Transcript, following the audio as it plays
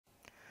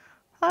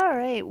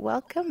Alright,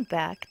 welcome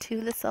back to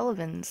the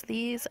Sullivans.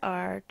 These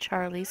are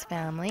Charlie's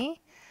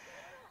family,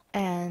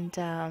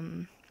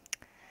 and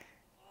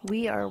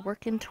we are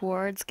working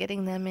towards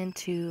getting them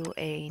into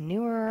a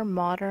newer,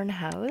 modern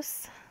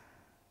house.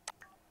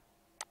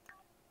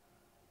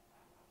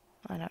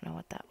 I don't know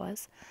what that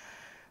was.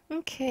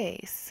 Okay,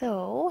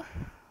 so,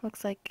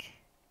 looks like...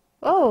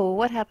 Oh,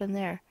 what happened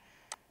there?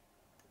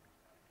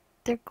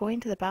 They're going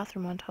to the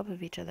bathroom on top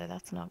of each other.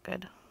 That's not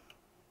good.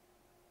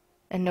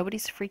 And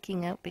nobody's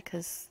freaking out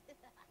because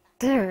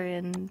they're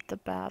in the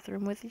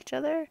bathroom with each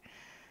other?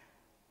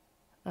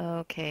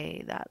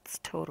 Okay, that's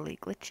totally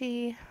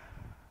glitchy.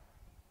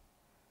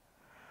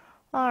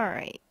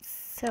 Alright,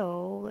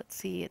 so let's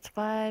see, it's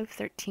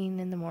 5:13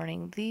 in the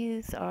morning.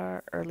 These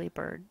are early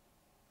bird.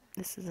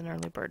 This is an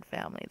early bird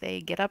family. They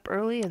get up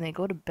early and they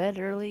go to bed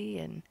early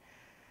and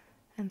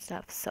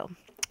stuff. So,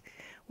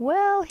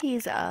 well,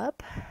 he's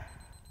up.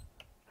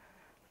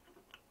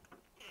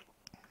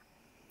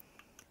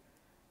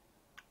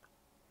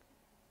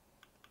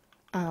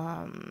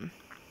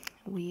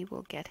 We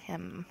will get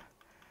him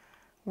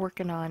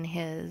working on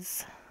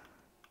his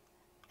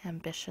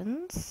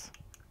ambitions.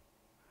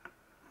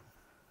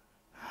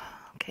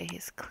 Okay,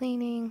 he's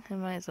cleaning. I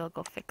might as well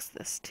go fix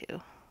this too.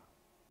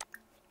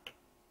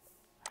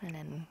 And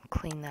then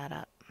clean that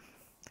up.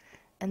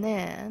 And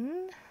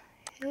then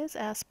his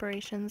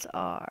aspirations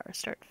are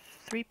start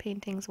 3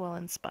 paintings while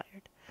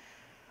inspired.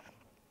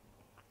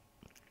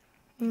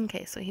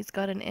 Okay, so he's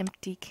got an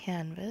empty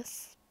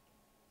canvas.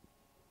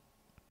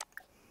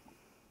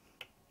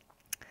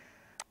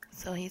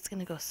 So he's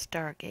gonna go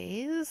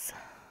stargaze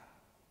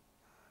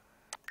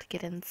to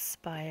get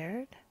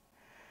inspired.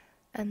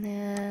 And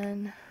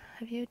then,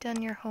 have you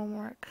done your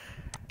homework?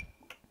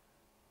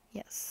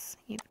 Yes,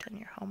 you've done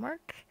your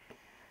homework.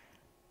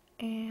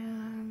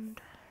 And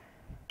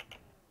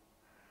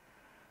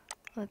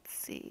let's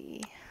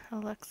see,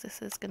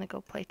 Alexis is gonna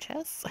go play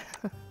chess.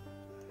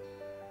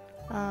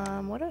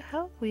 How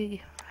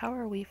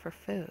are we for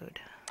food?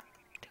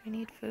 Do we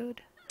need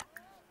food?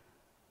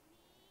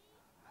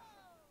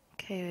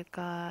 Okay, we've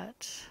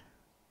got,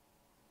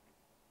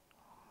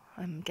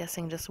 I'm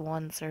guessing just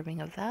 1 serving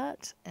of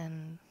that,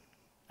 and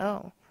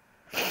oh,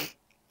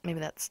 maybe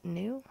that's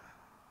new,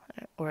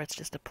 or it's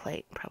just a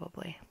plate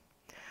probably.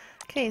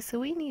 Okay, so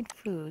we need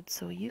food,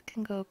 so you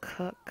can go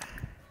cook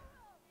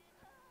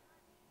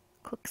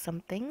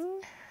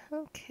something.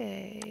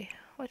 Okay,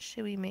 what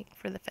should we make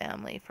for the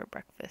family for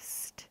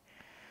breakfast?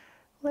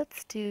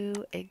 Let's do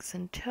eggs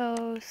and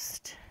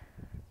toast.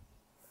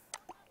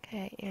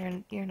 Okay,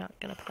 you're not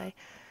gonna play.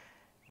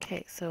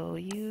 Okay, so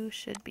you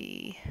should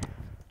be...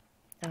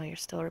 Oh, you're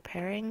still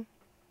repairing?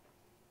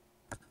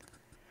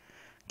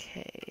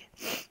 Okay.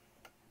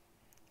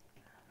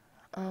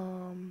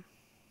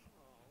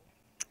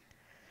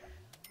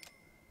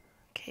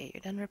 Okay,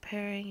 you're done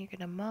repairing. You're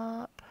gonna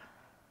mop.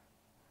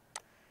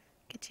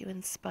 Get you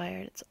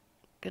inspired. It's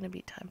gonna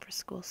be time for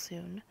school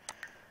soon.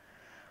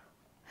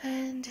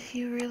 And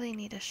you really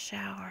need a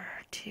shower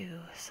too,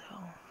 so...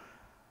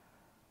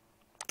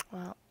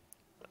 Well,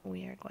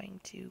 we are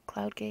going to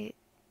cloud gaze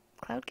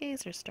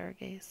or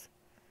stargaze?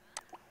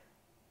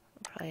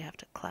 We'll probably have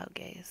to cloud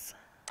gaze.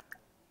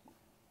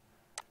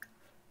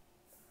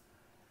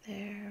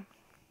 There.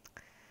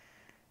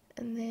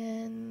 And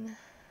then...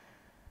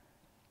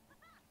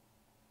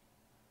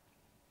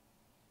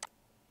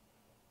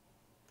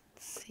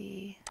 Let's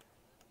see.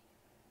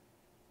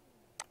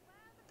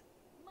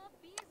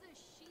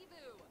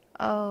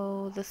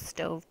 Oh, the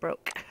stove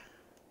broke.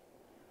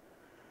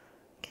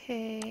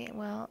 Okay,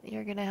 well,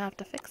 you're gonna have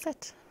to fix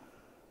it.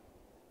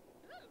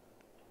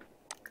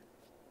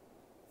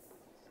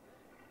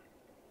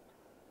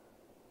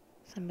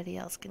 Somebody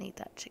else can eat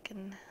that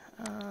chicken.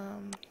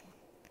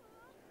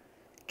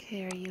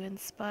 Okay, are you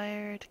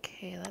inspired?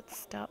 Okay, let's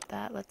stop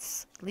that.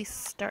 Let's at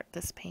least start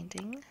this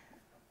painting.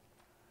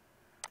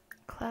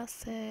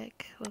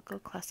 Classic. We'll go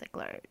classic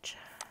large.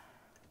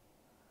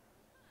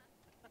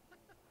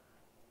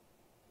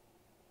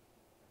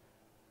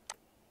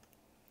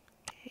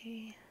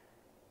 Okay.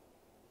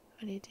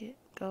 What do you do?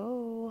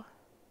 Go.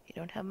 You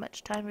don't have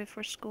much time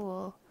before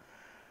school.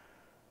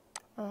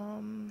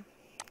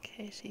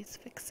 Okay, she's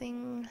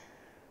fixing.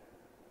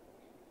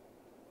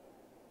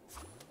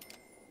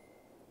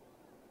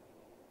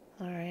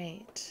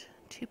 Alright,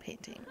 2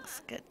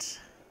 paintings, good.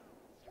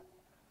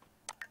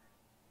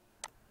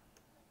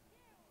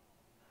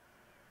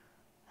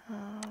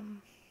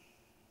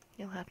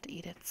 You'll have to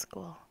eat at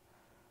school.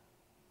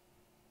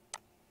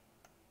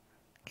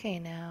 Okay,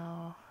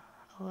 now,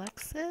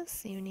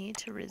 Alexis, you need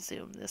to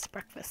resume this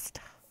breakfast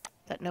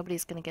that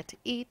nobody's gonna get to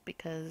eat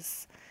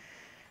because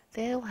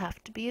they'll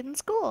have to be in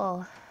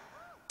school.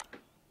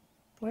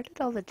 Where did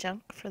all the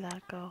junk for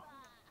that go?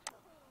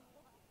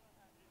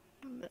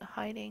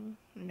 Hiding?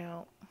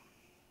 No.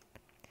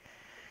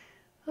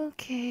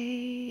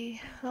 Okay.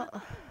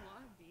 I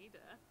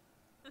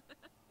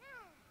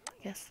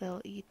guess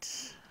they'll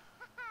eat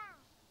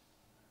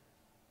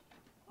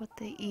what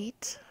they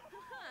eat.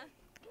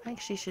 I think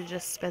she should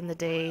just spend the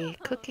day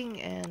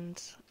cooking,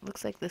 and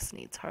looks like this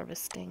needs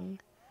harvesting.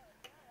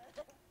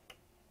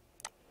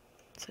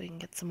 so we can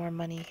get some more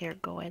money here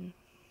going.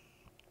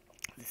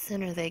 The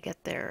sooner they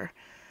get their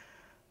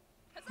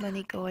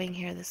money going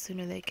here, the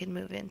sooner they can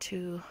move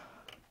into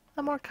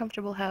a more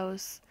comfortable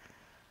house.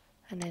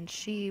 And then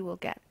she will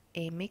get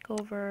a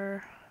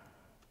makeover,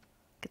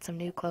 get some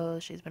new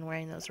clothes. She's been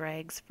wearing those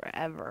rags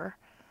forever.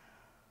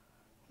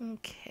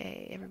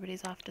 Okay,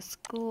 everybody's off to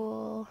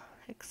school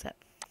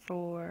except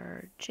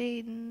for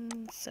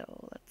Jaden, so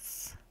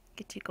let's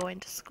get you going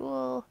to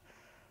school.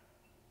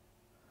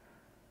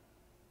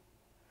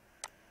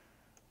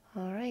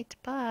 Alright,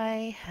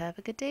 bye. Have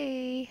a good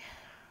day.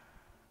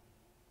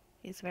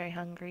 He's very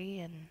hungry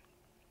and...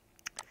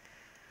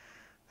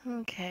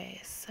 Okay,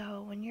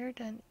 so when you're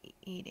done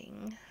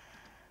eating...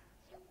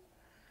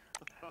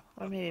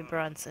 Or maybe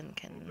Bronson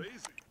can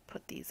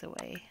put these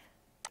away.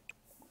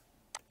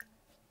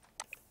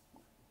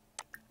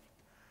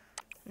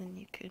 And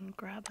you can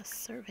grab a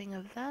serving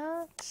of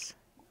that.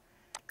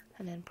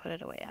 And then put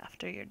it away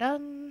after you're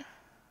done.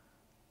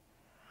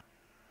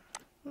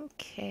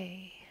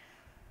 Okay.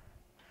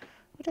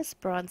 What does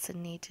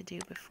Bronson need to do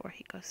before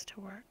he goes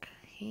to work?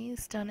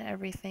 He's done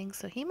everything,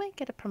 so he might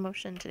get a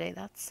promotion today.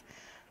 That's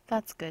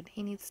good.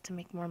 He needs to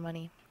make more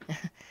money.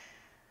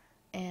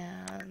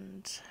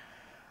 And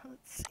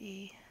let's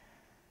see.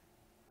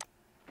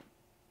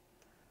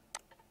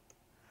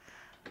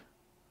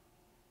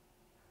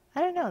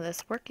 I don't know,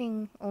 this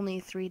working only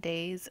 3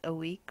 days a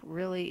week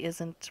really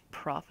isn't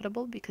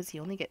profitable because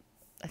you only get,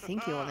 I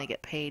think you only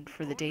get paid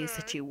for the days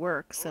that you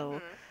work,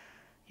 so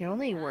you're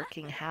only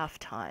working half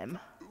time.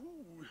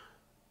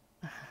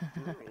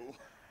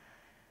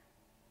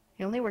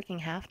 You're only working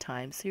half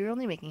time, so you're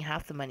only making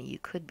half the money you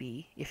could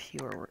be if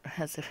you were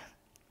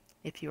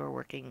if you were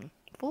working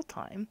full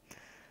time.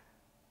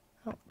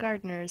 Oh,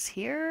 Gardner's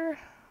here.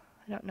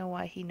 I don't know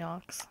why he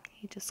knocks.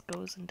 He just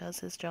goes and does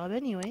his job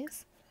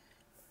anyways.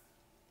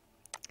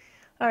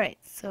 Alright,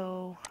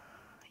 so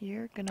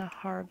you're gonna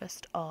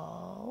harvest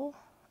all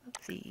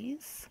of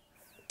these.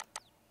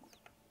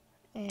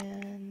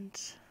 And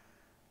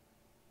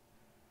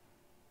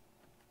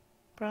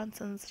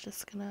Bronson's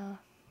just gonna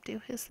do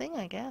his thing,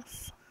 I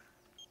guess.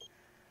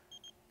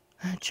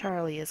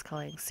 Charley is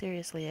calling.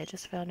 Seriously, I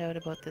just found out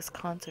about this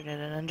concert at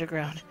an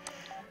underground.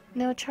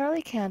 No,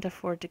 Charley can't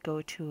afford to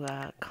go to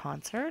a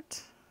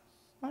concert.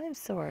 I'm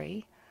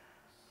sorry.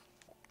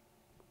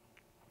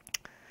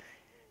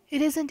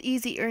 It isn't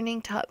easy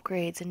earning top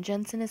grades, and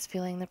Jensen is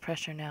feeling the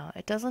pressure now.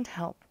 It doesn't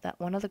help that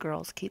one of the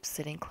girls keeps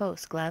sitting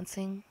close,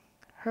 glancing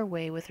her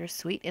way with her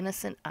sweet,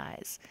 innocent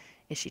eyes.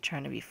 Is she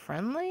trying to be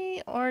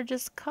friendly, or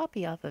just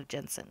copy off of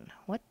Jensen?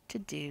 What to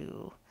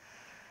do?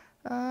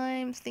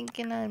 I'm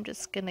thinking I'm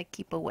just gonna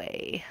keep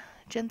away.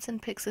 Jensen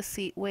picks a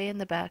seat way in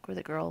the back where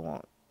the girl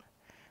won't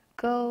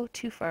go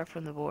too far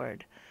from the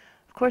board.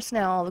 Of course,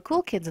 now all the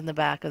cool kids in the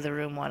back of the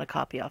room want to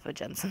copy off of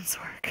Jensen's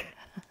work.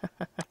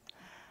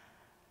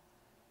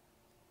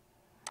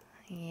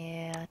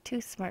 Yeah, too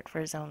smart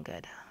for his own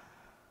good.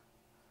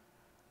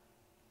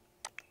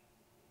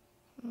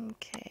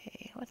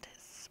 Okay, what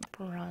is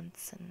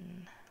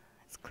Bronson?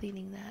 It's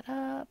cleaning that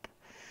up.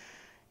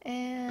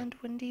 And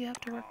when do you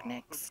have to work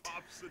next?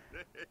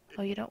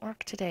 Oh, you don't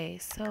work today,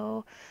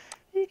 so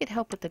you could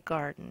help with the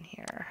garden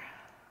here.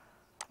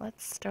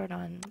 Let's start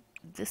on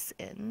this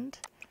end.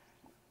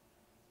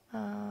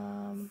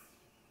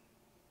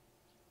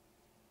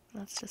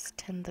 Let's just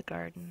tend the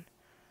garden.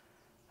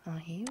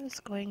 He was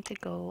going to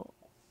go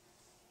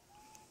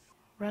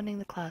running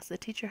the class. The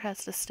teacher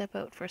has to step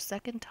out for a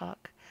second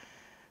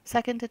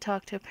to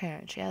talk to a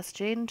parent. She asked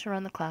Jaden to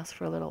run the class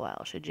for a little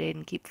while. Should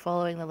Jaden keep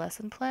following the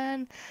lesson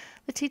plan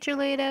the teacher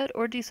laid out,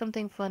 or do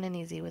something fun and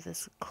easy with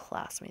his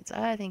classmates?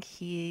 I think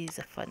he's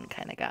a fun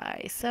kind of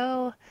guy.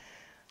 So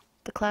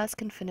the class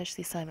can finish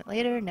the assignment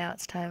later. Now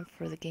it's time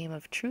for the game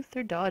of truth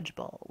or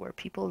dodgeball, where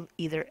people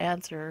either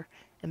answer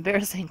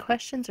embarrassing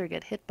questions or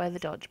get hit by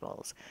the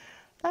dodgeballs.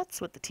 That's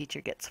what the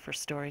teacher gets for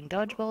storing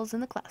dodgeballs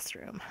in the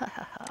classroom. Ha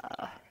ha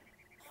ha.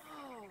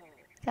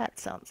 That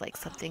sounds like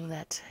something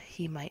that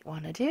he might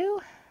want to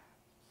do.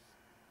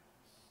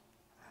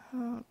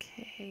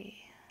 Okay.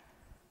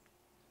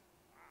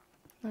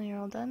 Now you're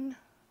all done?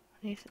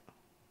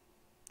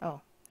 Oh,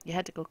 you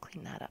had to go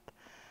clean that up.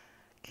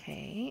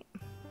 Okay.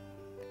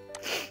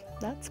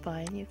 That's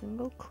fine. You can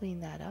go clean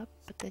that up,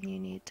 but then you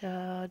need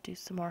to do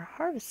some more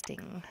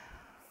harvesting.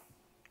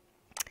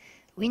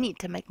 We need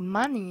to make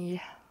money.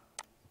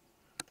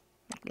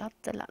 Make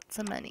lots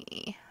of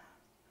money.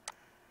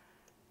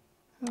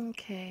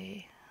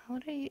 Okay,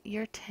 what are you?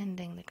 You're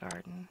tending the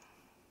garden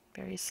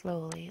very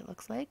slowly, it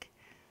looks like.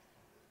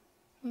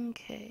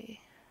 Okay.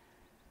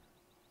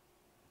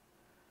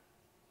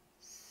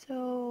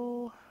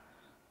 So,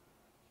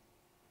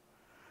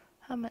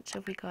 how much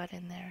have we got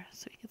in there?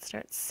 So we could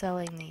start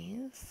selling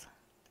these.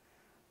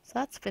 So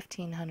that's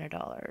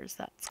 $1,500.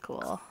 That's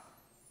cool.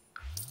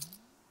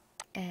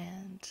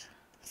 And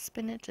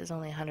spinach is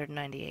only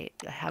 198.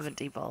 I haven't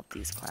evolved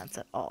these plants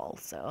at all,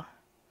 so.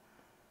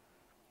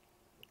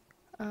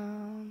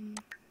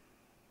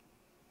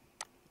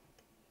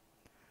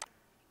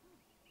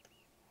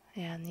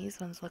 Yeah, and these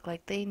ones look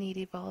like they need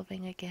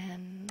evolving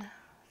again.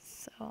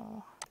 So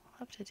I'll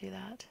have to do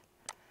that.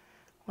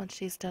 Once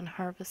she's done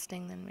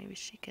harvesting, then maybe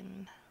she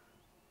can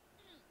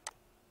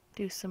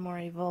do some more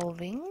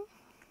evolving.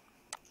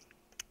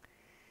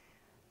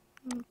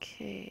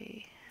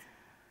 Okay.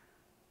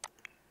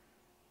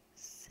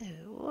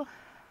 So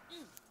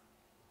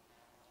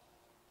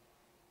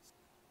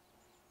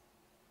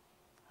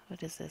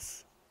what is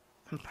this?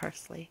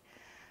 Parsley.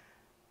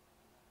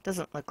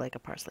 Doesn't look like a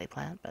parsley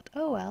plant, but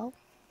oh well.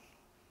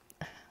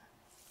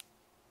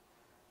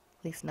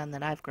 At least none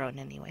that I've grown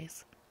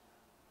anyways.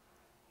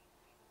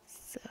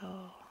 So,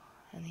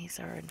 and these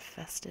are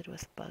infested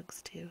with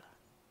bugs too.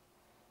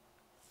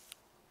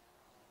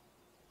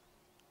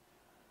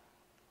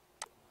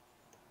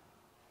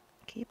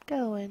 Keep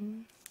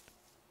going.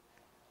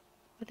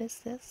 What is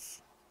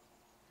this?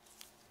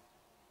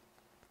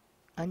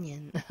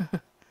 Onion.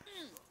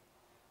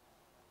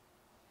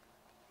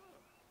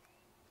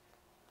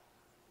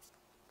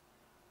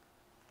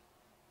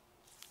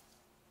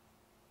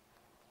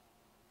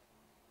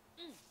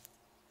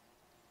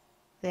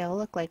 They all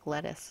look like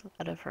lettuce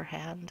out of her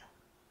hand.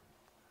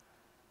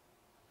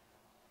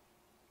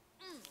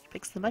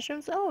 Picks the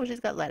mushrooms. Oh, she's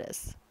got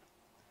lettuce.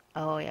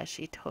 Oh yeah,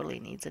 she totally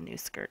needs a new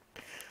skirt.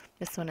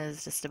 This one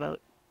is just about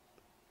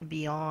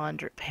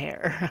beyond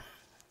repair.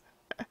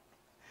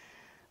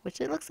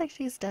 Which it looks like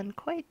she's done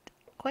quite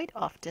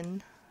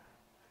often.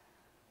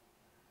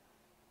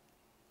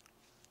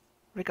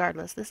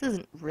 Regardless, this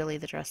isn't really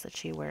the dress that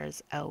she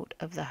wears out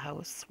of the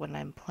house when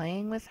I'm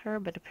playing with her,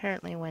 but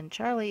apparently when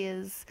Charley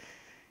is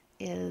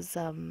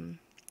out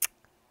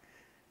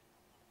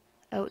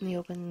in the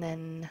open,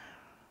 then,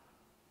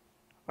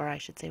 or I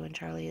should say when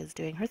Charley is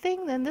doing her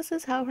thing, then this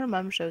is how her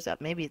mom shows up.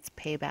 Maybe it's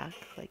payback.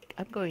 Like,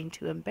 I'm going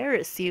to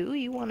embarrass you.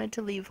 You wanted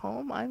to leave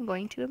home. I'm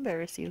going to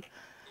embarrass you.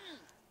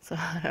 So,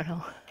 I don't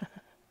know.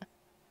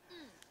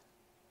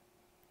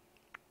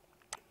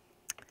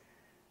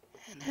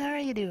 And how are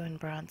you doing,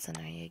 Bronson?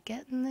 Are you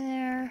getting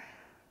there?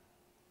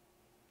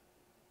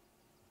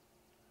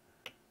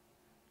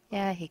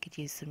 Yeah, he could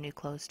use some new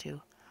clothes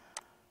too.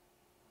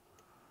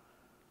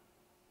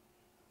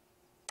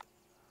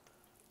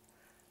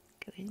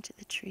 Go into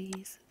the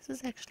trees. This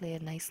is actually a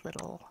nice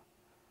little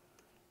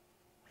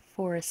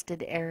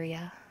forested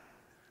area.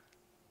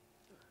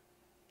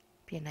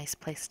 Be a nice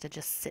place to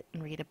just sit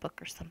and read a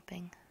book or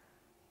something.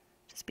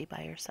 Just be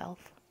by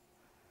yourself.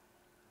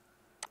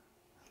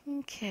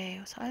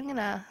 Okay, so I'm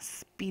gonna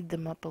speed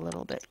them up a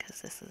little bit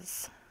because this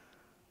is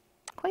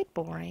quite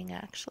boring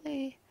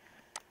actually.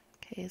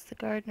 Okay, is the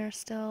gardener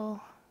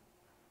still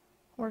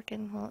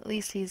working? Well, at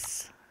least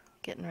he's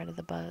getting rid of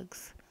the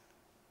bugs.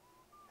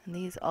 And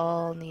these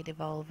all need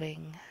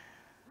evolving.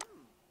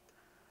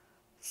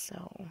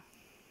 So,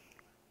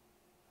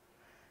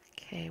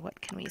 okay,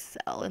 what can we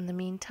sell in the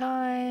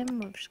meantime?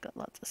 We've just got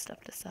lots of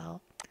stuff to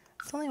sell.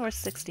 It's only worth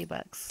 60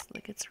 bucks.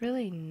 Like, it's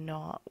really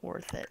not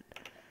worth it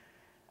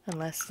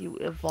unless you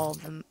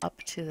evolve them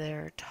up to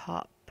their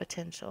top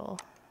potential.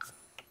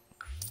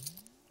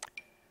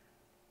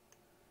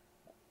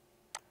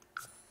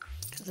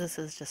 Because this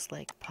is just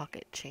like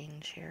pocket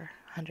change here.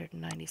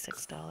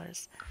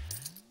 $196.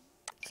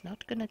 It's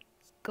not gonna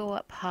go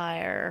up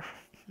higher.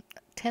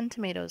 10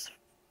 tomatoes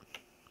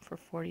for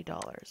 $40.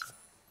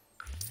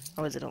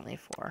 Or was it only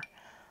 4?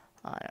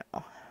 I don't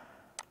know.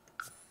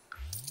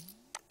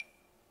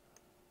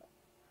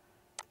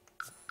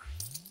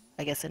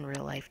 I guess in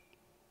real life,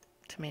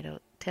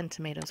 10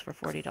 tomatoes for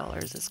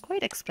 $40 is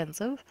quite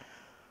expensive.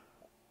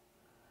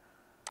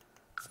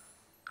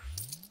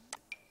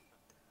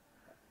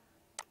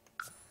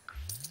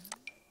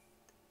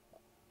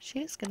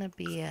 She's gonna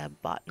be a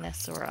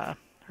botanist or a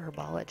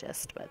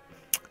herbologist, but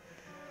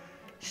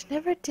she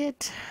never did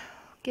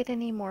get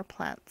any more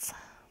plants.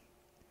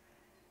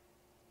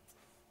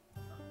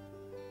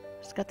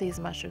 She's got these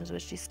mushrooms,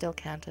 but she still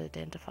can't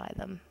identify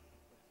them.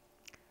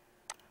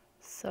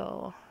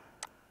 So,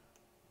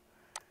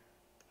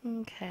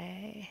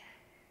 okay.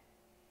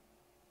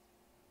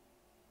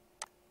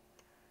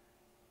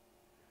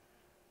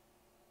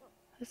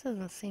 This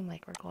doesn't seem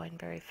like we're going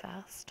very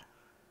fast.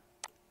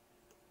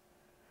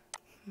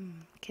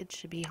 Kids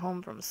should be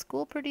home from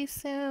school pretty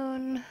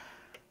soon.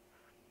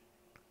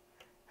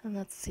 And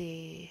let's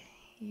see,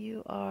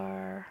 you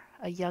are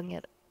a young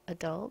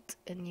adult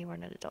and you are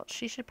an adult.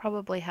 She should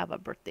probably have a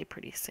birthday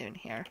pretty soon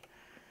here.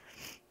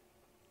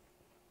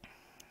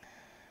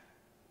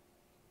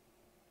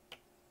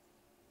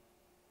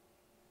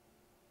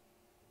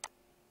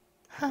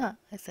 Haha,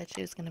 I said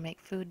she was going to make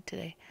food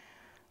today.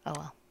 Oh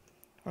well,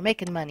 we're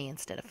making money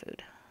instead of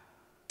food.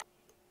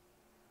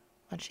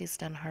 Once she's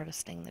done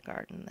harvesting the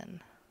garden,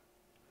 then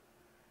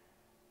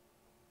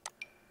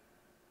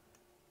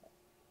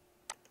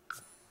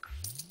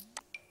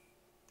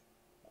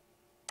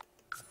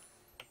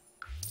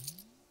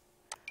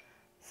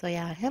so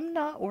yeah, him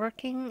not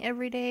working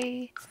every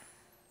day,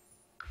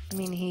 I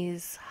mean,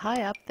 he's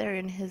high up there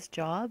in his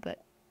job,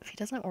 but if he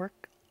doesn't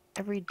work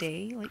every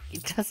day, like, he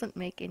doesn't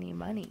make any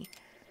money.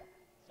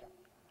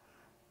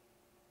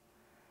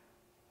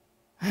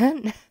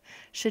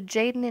 Should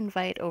Jaden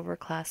invite over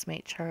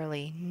classmate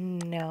Charlie?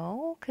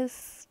 No,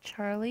 because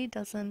Charlie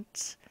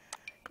doesn't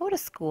go to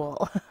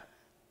school.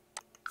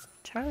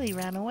 Charlie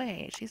ran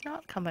away. She's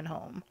not coming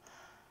home.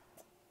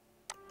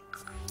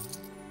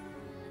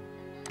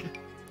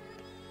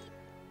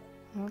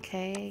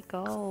 Okay,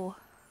 go.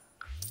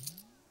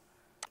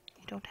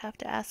 You don't have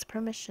to ask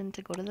permission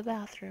to go to the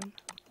bathroom.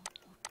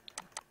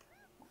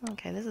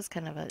 Okay, this is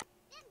kind of a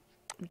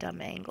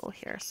dumb angle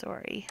here,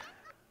 sorry.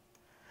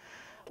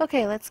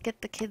 Okay, let's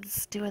get the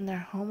kids doing their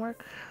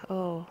homework.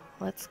 Oh,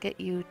 let's get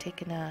you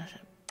taking a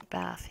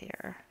bath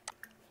here.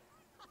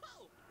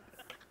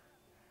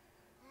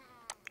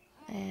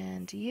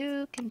 And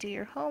you can do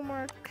your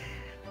homework.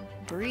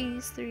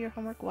 Breeze through your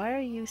homework. Why are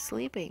you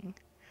sleeping?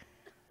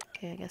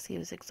 Okay, I guess he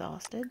was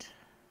exhausted.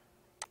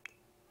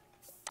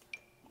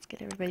 Let's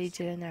get everybody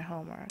doing their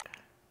homework.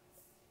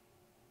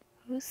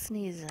 Who's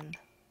sneezing?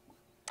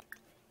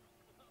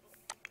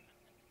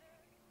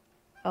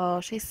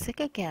 Oh, she's sick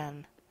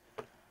again.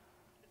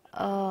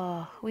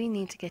 Oh, we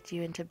need to get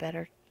you into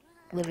better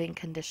living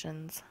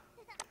conditions.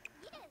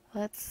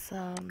 Let's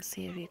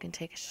see if you can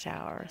take a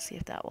shower, see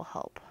if that will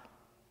help.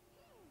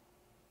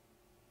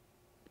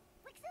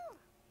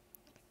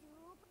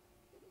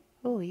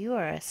 Oh, you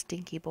are a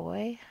stinky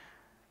boy.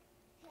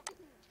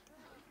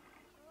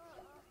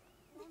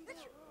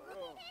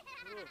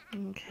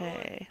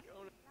 Okay.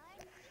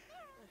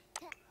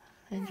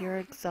 And you're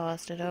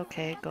exhausted.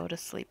 Okay, go to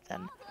sleep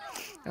then.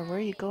 Or where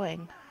are you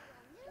going?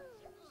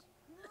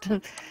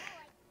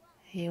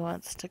 He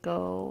wants to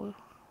go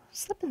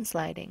slip and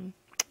sliding.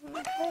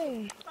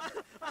 Okay.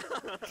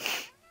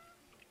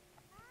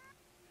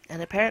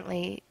 And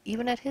apparently,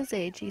 even at his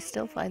age, he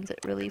still finds it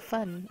really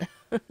fun.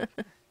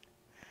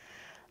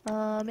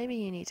 Maybe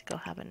you need to go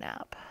have a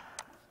nap.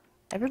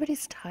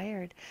 Everybody's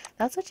tired.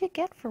 That's what you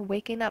get for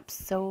waking up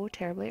so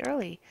terribly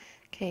early.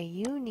 Okay,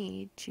 you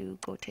need to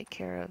go take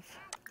care of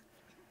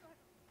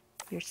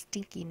your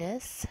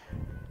stinkiness.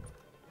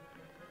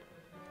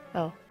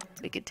 Oh,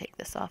 we could take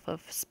this off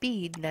of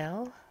speed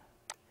now.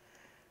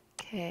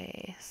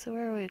 Okay, so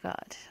where have we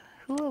got?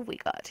 Who have we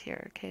got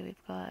here? Okay,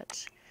 we've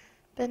got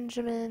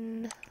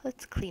Benjamin.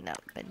 Let's clean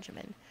up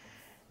Benjamin.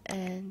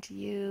 And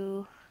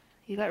you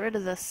got rid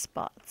of the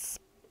spots,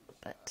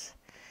 but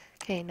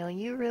okay, no,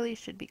 you really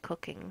should be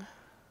cooking.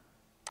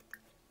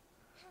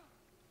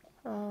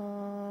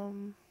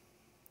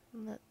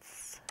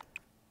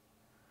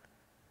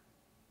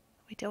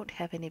 We don't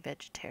have any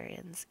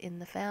vegetarians in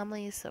the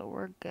family, so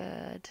we're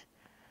good.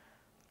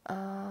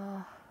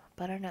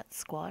 Butternut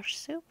squash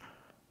soup?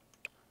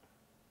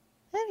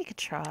 Maybe we could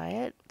try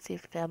it, see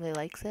if the family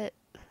likes it.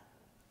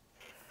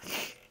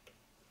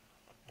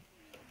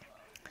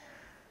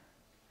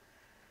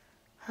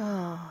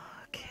 Oh,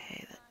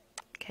 okay.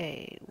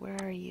 Okay, where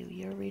are you?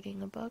 You're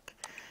reading a book?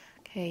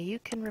 Okay, you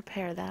can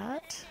repair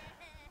that.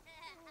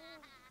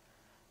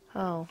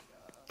 Oh,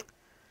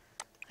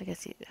 I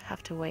guess you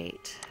have to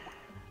wait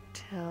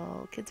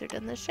till kids are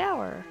done the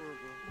shower.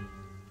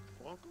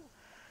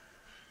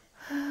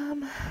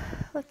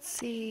 Let's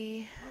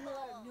see.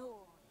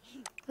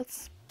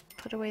 Let's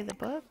put away the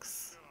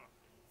books.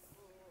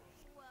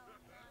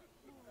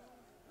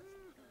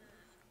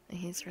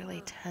 He's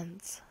really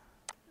tense.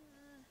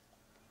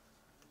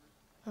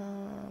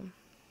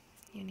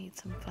 You need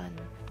some fun.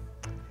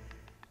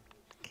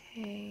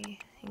 Okay, you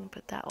can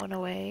put that one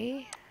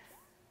away.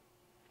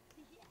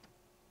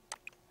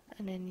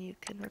 And then you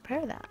can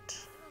repair that.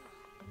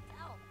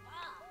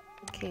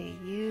 Okay,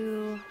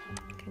 you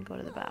can go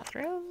to the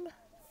bathroom.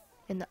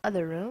 In the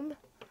other room.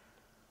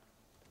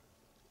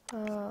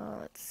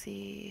 Let's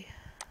see.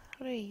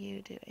 What are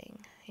you doing?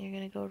 You're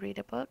gonna go read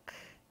a book?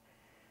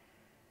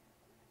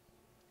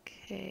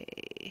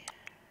 Okay.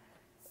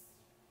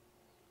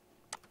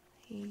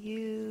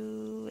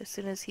 You, as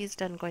soon as he's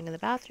done going to the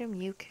bathroom,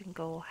 you can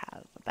go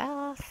have a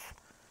bath.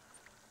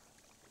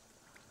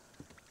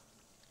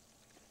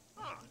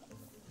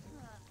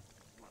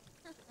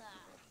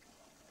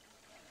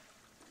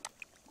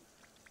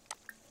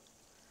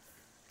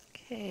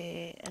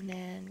 Okay, and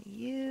then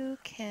you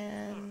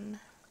can...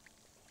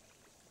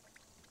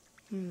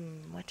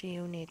 what do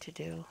you need to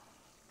do?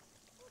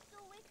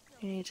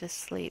 You need to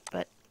sleep,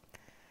 but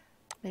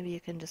maybe you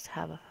can just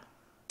have a...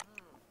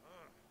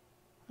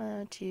 Why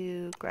don't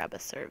you grab a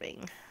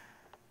serving?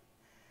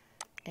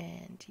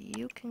 And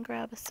you can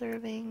grab a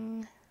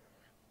serving.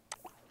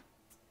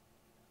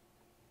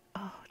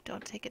 Oh,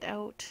 don't take it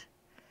out.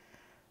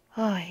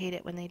 Oh, I hate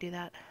it when they do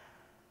that.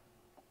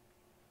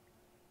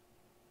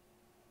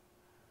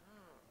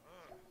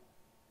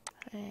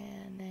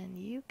 And then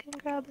you can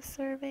grab a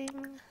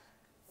serving.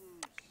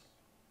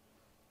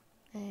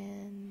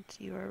 And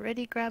you are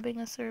already grabbing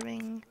a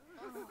serving.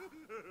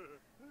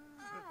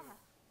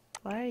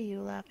 Why are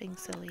you laughing,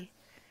 silly?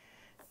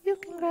 You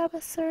can grab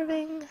a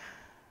serving.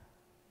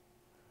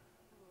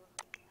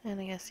 And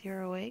I guess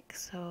you're awake,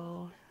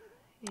 so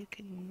you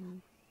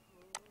can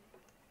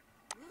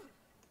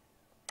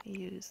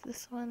use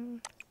this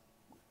one.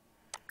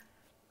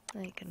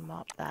 Then you can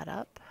mop that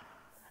up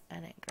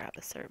and then grab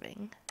a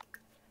serving.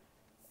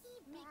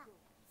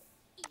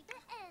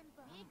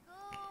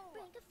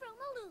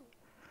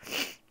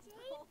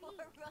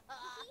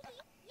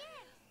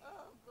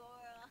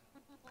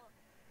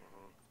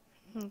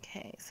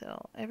 Okay,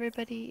 so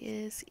everybody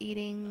is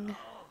eating.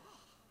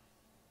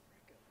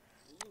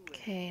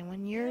 Okay,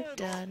 when you're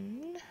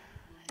done,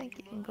 I think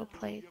you can go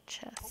play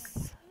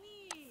chess.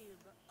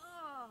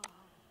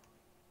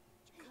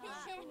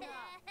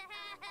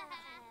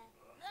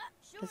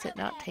 Does it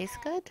not taste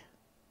good?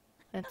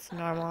 It's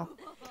normal.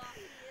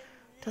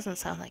 Doesn't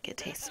sound like it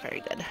tastes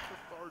very good.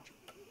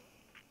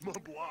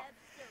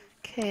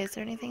 Okay, is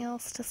there anything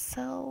else to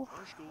sell?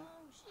 I mean,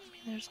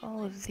 there's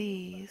all of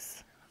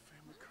these.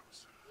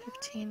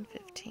 15,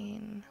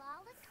 15,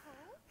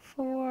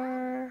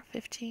 4,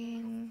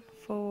 15,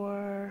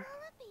 4,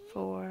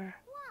 4,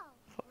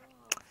 4.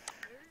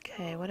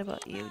 Okay, what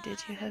about you? Did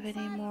you have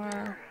any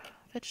more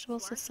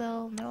vegetables to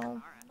sell?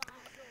 No?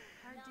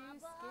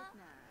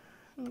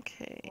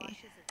 Okay.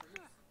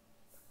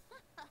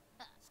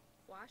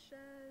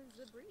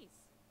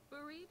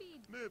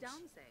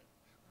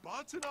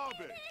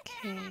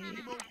 Okay.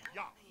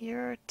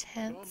 Your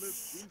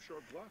tents.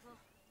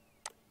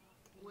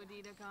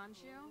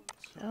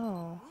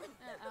 Oh.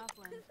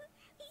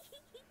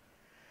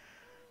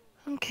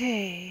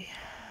 Okay.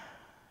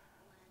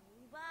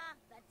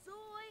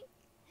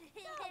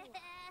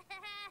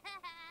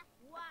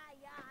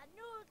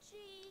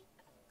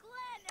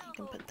 You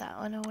can put that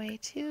one away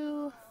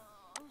too.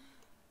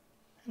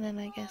 And then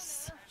I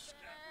guess...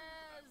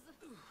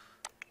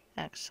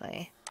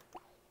 Actually...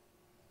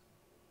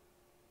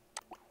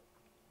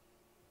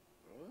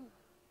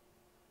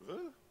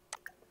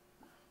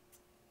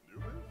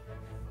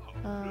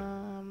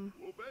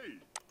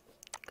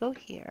 Go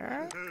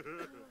here.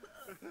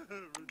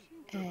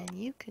 And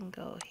you can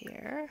go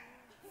here.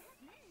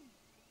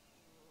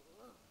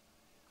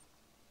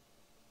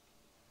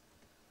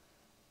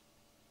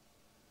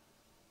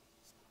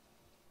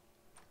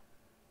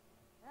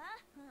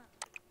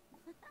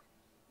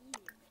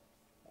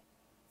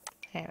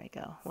 There we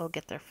go. We'll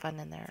get their fun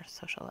and their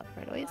social up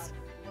right away.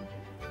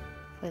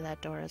 Hopefully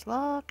that door is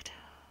locked.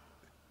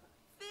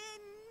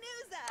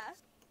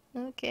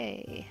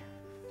 Okay.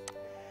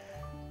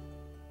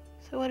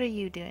 So what are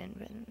you doing,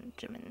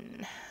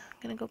 Benjamin?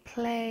 Gonna go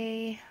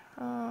play.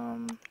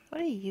 What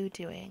are you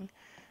doing?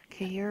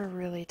 Okay, you're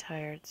really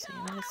tired, so you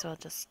might as well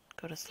just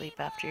go to sleep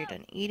after you're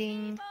done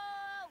eating.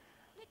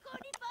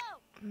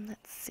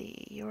 Let's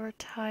see, you're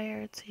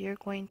tired, so you're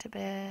going to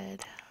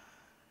bed.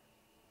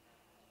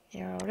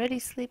 You're already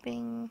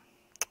sleeping.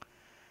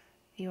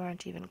 You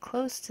aren't even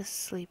close to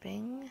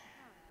sleeping.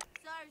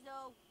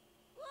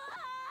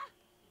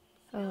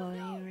 Oh,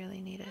 you really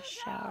need a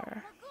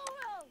shower.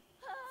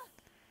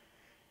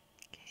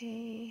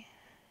 Okay,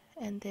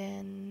 and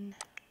then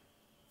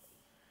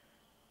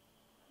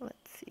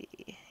let's see.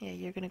 Yeah,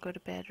 you're gonna go to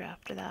bed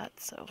after that,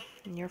 so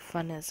and your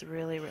fun is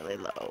really, really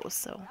low,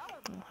 so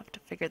we'll have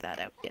to figure that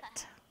out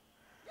yet.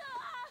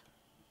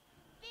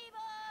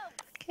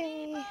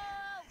 Okay, I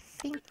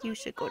think you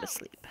should go to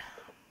sleep.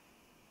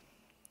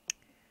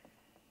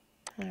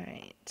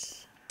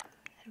 Alright,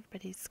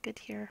 everybody's good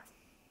here.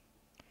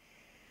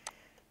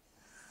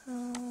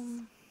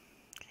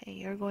 Okay,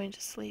 you're going to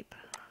sleep.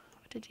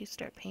 What did you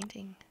start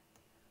painting?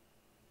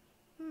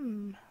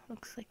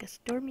 Looks like a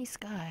stormy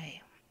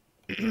sky.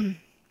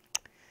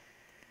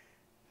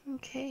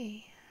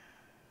 Okay.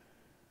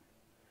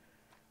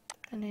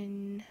 And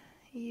then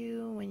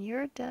you, when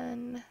you're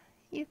done,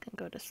 you can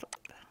go to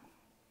sleep.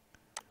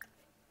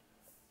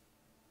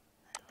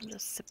 I'll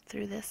just zip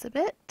through this a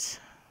bit.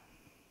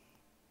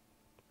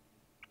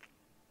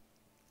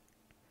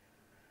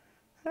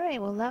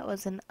 Alright, well that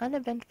was an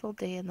uneventful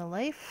day in the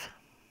life.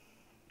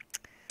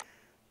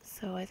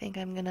 So I think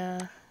I'm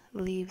gonna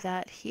leave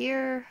that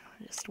here.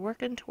 Just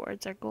working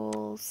towards our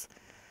goals.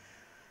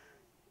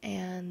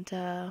 And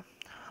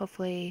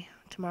hopefully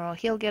tomorrow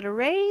he'll get a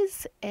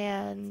raise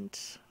and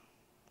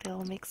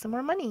they'll make some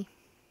more money.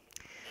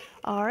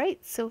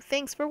 Alright, so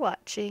thanks for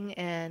watching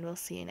and we'll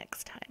see you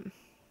next time.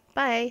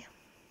 Bye!